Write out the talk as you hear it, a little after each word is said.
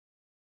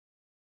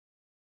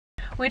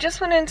We just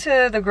went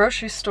into the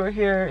grocery store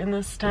here in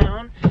this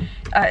town.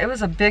 It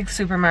was a big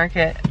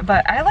supermarket,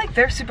 but I like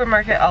their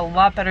supermarket a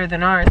lot better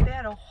than ours. They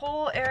had a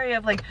whole area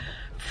of like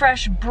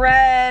fresh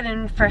bread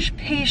and fresh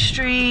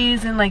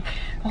pastries and like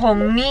a whole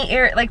meat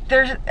area. Like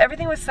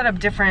everything was set up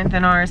different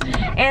than ours,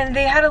 and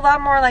they had a lot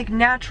more like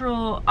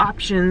natural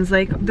options,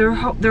 like their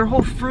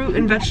whole fruit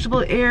and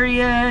vegetable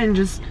area, and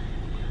just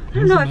I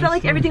don't know. I felt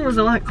like everything was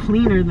a lot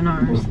cleaner than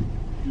ours.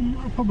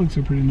 Our Publix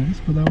are pretty nice,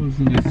 but that was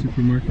a nice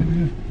supermarket.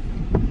 Yeah.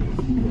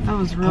 That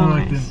was real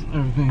nice.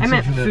 I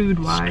meant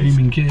food-wise.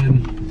 Screaming kid.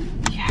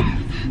 Yeah.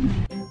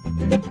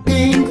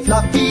 Pink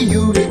fluffy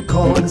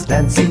unicorns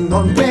dancing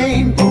on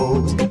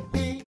rainbows.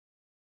 We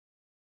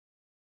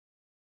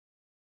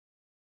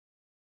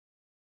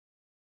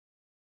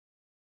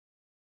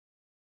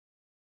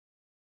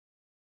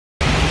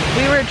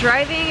were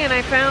driving and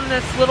I found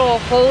this little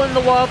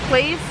hole-in-the-wall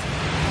place,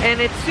 and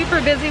it's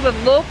super busy with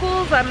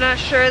locals. I'm not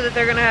sure that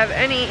they're gonna have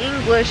any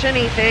English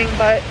anything,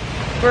 but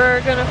we're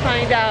gonna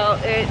find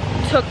out. It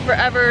took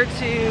forever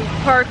to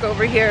park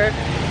over here.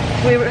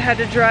 We had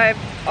to drive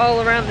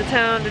all around the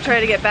town to try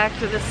to get back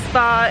to this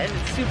spot, and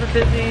it's super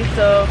busy,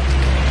 so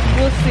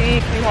we'll see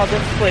how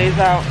this plays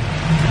out.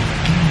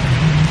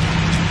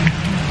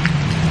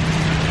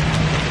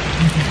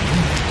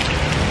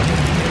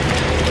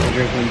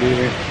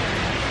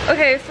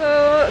 Okay,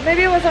 so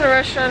maybe it wasn't a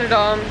restaurant at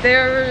all. They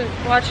were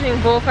watching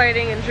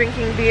bullfighting and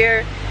drinking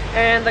beer,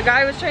 and the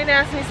guy was trying to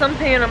ask me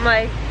something, and I'm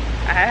like,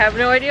 I have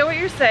no idea what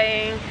you're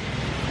saying.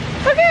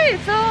 Okay,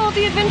 so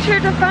the adventure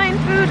to find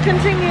food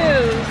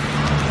continues.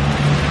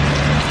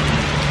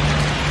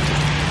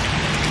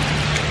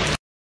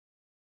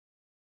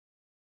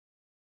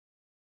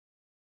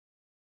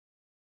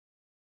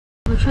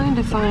 We're trying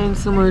to find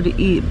somewhere to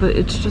eat, but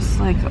it's just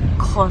like a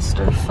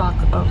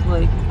clusterfuck of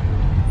like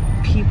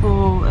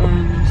people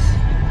and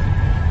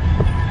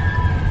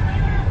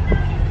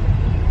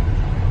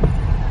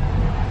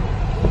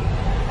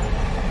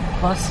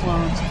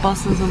busloads,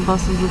 buses and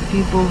buses of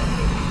people.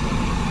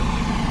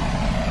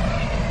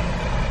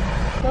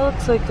 That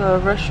looks like a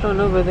restaurant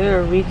over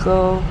there,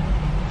 Rica.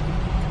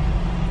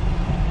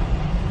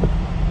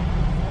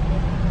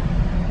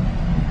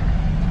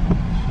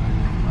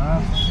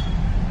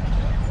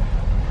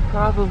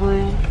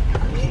 Probably.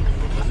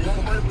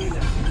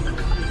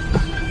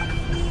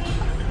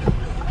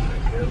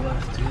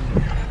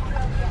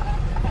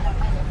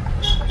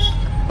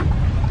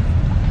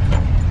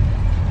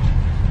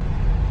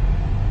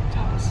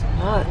 That was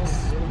nuts.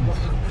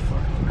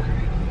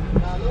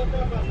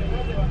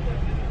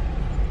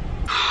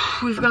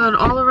 We've gone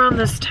all around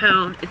this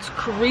town. It's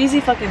crazy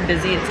fucking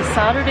busy. It's a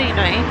Saturday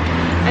night,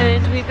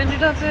 and we've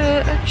ended up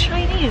at a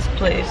Chinese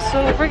place.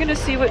 So we're gonna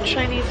see what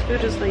Chinese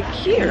food is like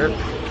here.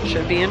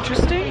 Should be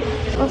interesting.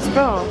 Let's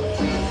go.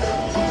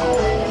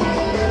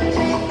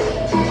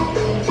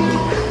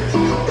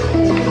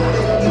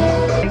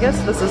 I guess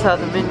this is how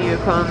the menu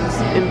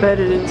comes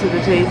embedded into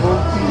the table.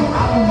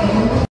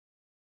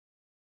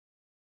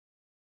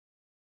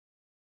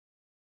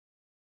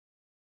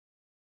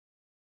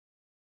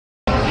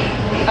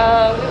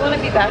 We want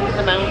to be back in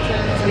the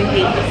mountains. We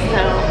hate this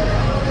town.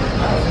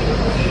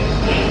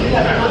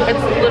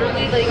 It's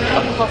literally like a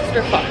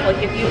clusterfuck.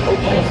 Like if you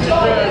opened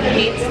the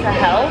gates to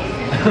hell,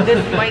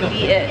 this might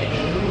be it.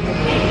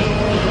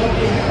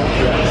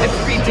 It's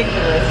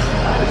ridiculous.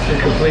 It's the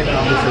complete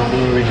opposite of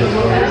where we just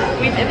were.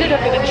 We've ended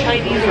up in a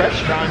Chinese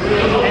restaurant,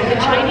 and the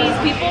Chinese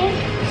people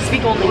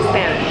speak only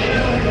Spanish.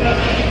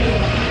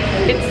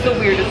 It's the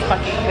weirdest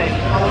fucking thing.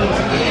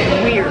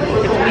 It's weird.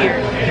 It's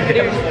weird.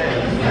 There's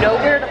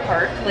nowhere to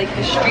park. Like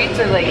the streets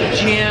are like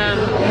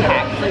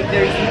jam-packed. Like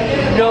there's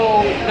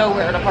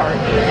nowhere to park.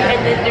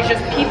 And then there's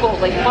just people,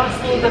 like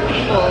busloads of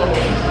people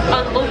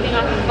unloading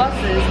off the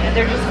buses, and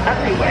they're just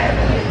everywhere.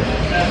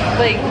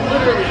 Like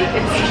literally,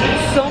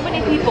 it's so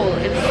many people,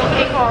 and so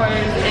many cars,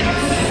 and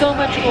so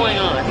much going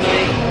on.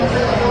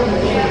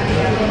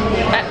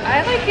 Like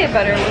I like it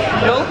better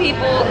with no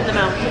people in the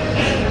mountains.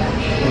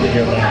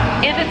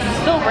 And it's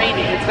still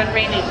raining. It's been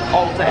raining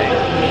all day.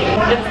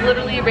 It's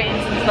literally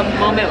rained since the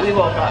moment we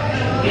woke up.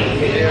 To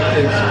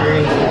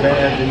experience the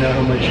bad to know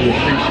how much you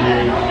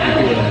appreciate it.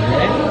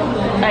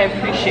 I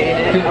appreciate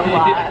it a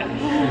lot.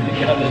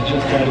 You gotta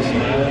just try to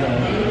smile.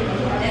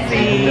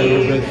 See. A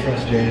little bit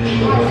frustrating.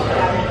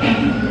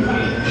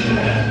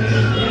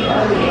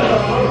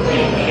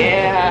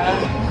 Yeah.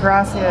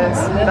 Gracias.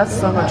 That's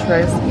so much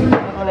rice. Oh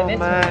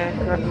my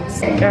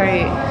goodness.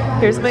 Alright,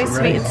 here's my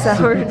sweet and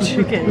sour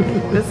chicken.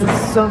 This is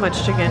so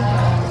much chicken.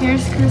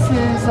 Here's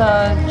Chris's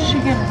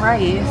chicken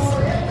rice.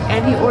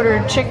 And he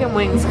ordered chicken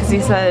wings because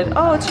he said,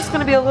 oh, it's just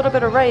gonna be a little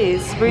bit of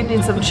rice. We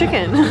need some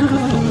chicken.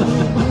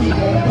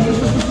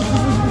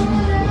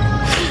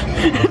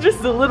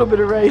 Just a little bit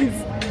of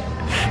rice.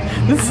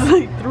 This is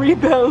like 3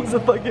 pounds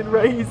of fucking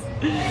rice.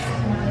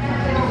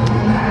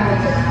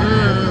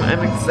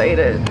 I'm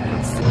excited.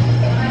 Let's see.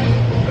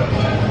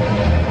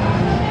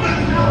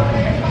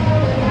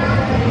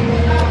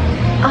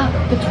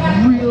 It's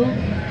real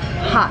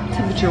hot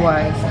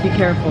temperature-wise. Be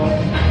careful.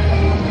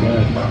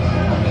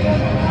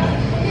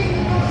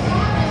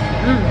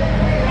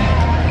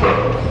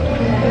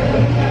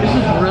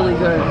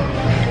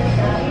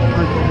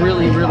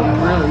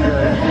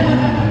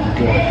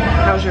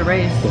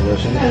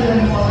 Delicious.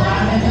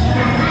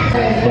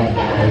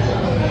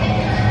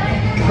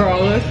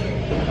 Garlic.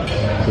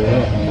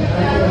 Yeah.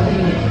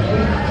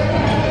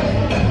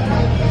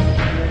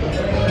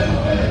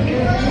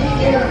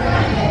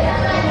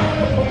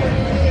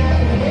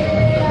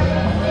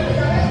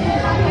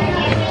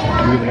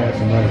 We can have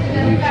some other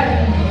food.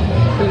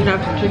 We can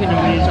have some chicken and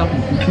we need some.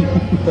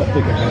 I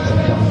think I have some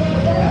time.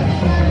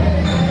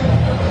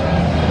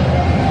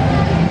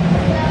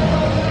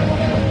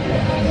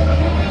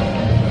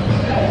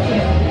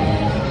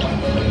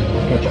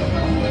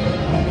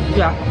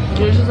 Yeah,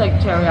 yours is like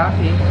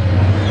teriyaki.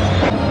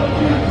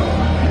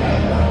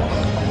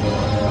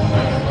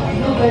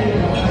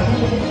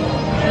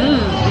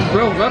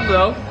 Real good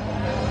though.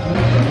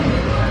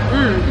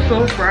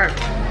 So fresh.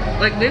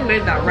 Like they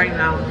made that right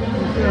now.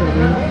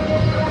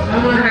 I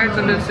had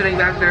something sitting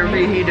back there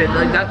reheated.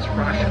 Like that's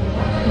fresh.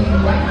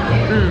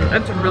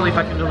 That's really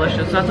fucking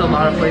delicious. That's a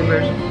lot of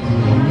flavors.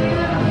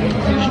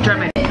 You should try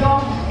my.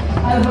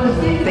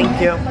 Thank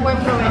you.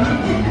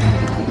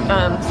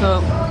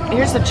 So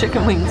here's the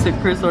chicken wings that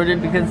Chris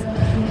ordered because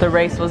the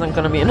rice wasn't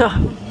gonna be enough.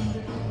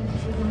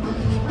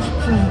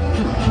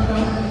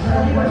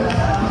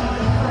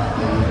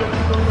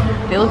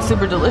 They look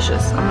super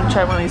delicious. I'm gonna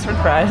try one of these french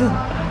fries.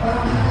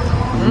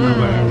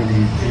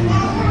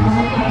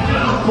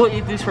 We'll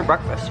eat these for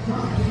breakfast. We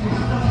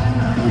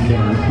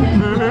can.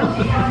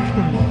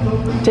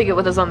 Take it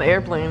with us on the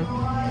airplane.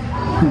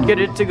 Get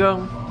it to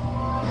go.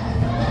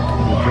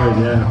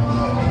 Yeah.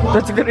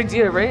 That's a good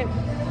idea, right?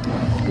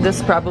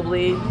 This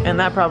probably, and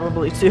that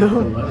probably too.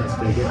 Let us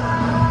take it.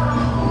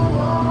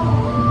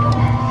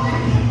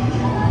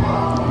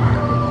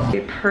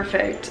 Okay,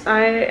 perfect.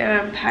 I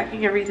am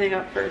packing everything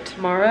up for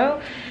tomorrow.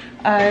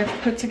 I've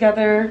put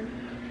together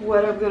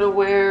what I'm gonna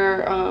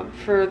wear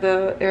for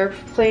the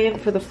airplane,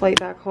 for the flight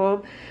back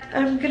home.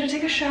 I'm gonna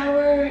take a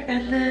shower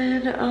and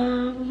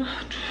then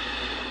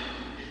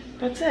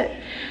that's it.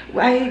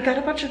 I got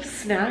a bunch of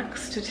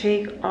snacks to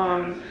take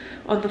on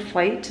the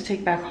flight to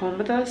take back home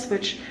with us,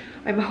 which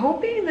I'm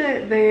hoping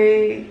that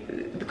the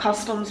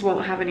customs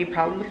won't have any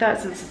problem with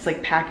that since it's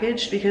like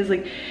packaged, because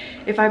like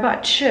if I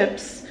bought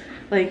chips,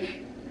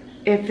 like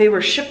if they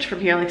were shipped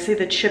from here, like say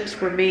the chips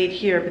were made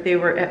here but they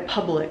were at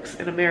Publix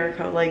in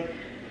America, like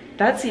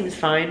that seems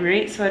fine,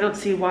 right? So I don't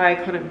see why I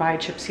couldn't buy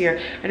chips here.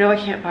 I know I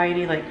can't buy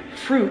any like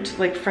fruit,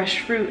 like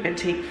fresh fruit, and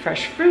take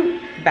fresh fruit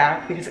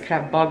back because it could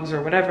have bugs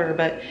or whatever,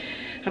 but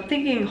I'm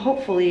thinking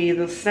hopefully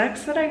the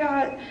snacks that I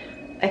got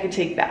I can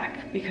take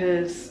back,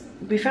 because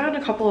we found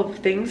a couple of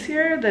things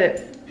here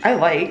that I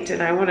liked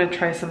and I want to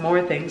try some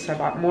more things, so I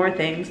bought more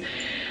things.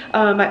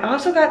 I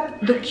also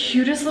got the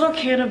cutest little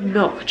can of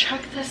milk.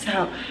 Check this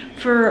out.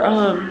 For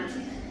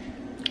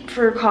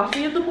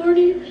coffee in the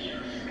morning.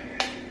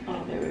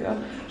 Oh, there we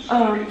go.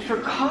 For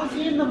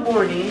coffee in the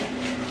morning,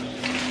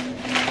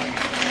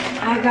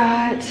 I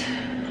got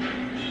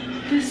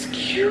this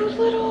cute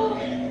little,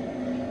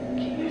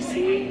 can you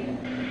see?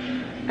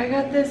 I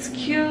got this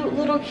cute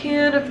little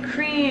can of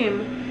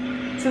cream,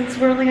 since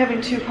we're only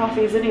having 2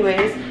 coffees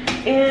anyways.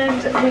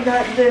 And we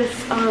got this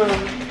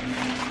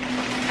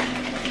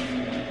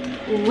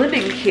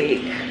lemon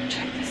cake.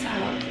 Check this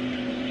out.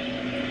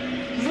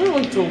 Doesn't it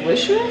look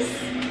delicious?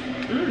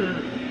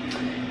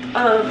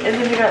 And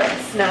then we got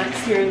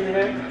snacks here and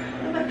there.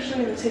 I'm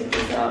actually gonna take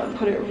this out and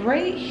put it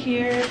right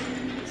here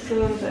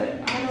so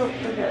that I don't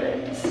forget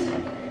it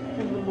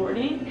in the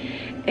morning.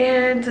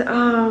 And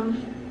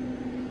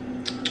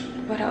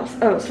what else?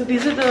 Oh, so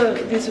these are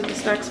the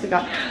snacks we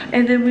got.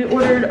 And then we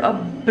ordered a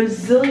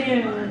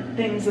bazillion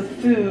things of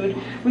food.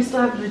 We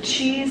still have the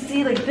cheese.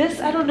 See, like this,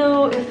 I don't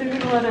know if they're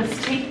gonna let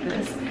us take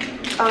this.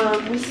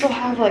 We still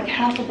have like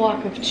half a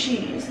block of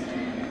cheese.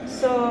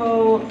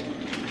 So,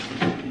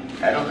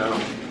 I don't know.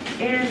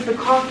 And the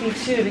coffee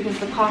too, because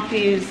the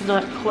coffee is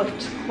not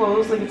clipped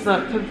closed, like it's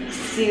not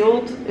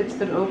sealed, it's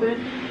been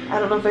open. I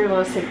don't know if they're gonna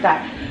let us take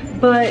that.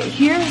 But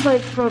here's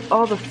like from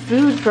all the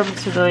food from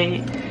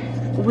tonight.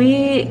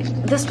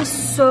 This was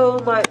so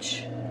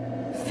much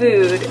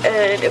food,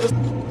 and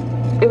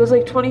it was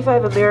like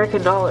 25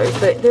 American dollars,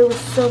 but there was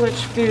so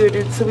much food,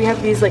 and so we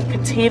have these like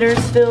containers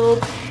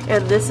filled,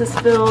 and this is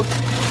filled.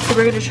 So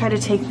we're gonna try to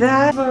take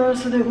that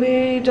so that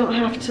we don't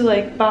have to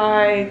like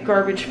buy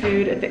garbage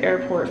food at the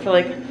airport for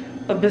like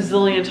a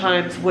bazillion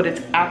times what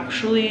it's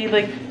actually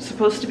like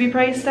supposed to be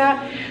priced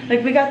at.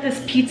 Like we got this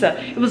pizza.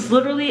 It was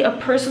literally a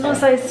personal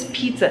sized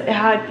pizza. It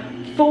had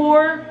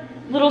 4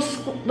 little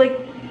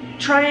like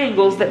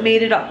triangles that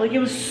made it up. Like it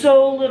was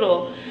so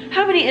little.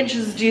 How many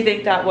inches do you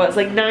think that was?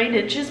 Like 9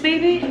 inches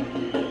maybe? I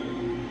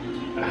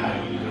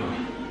don't know.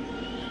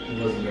 It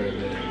wasn't very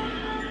big.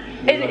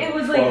 And it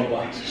was like,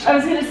 I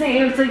was gonna say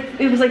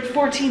it was like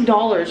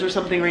 $14 or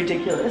something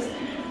ridiculous.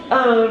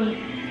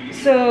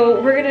 So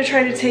we're gonna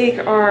try to take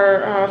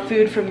our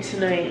food from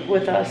tonight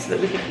with us so that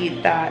we can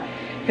eat that,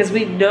 because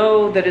we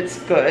know that it's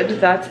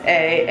good. That's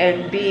A,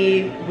 and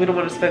B, we don't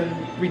want to spend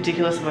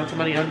ridiculous amounts of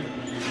money on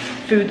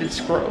food that's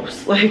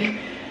gross. Like,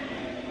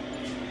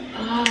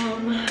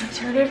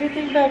 turn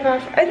everything back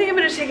off. I think I'm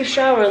gonna take a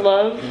shower,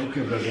 love.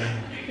 Okay, brother.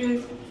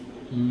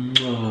 I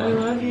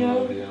love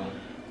you.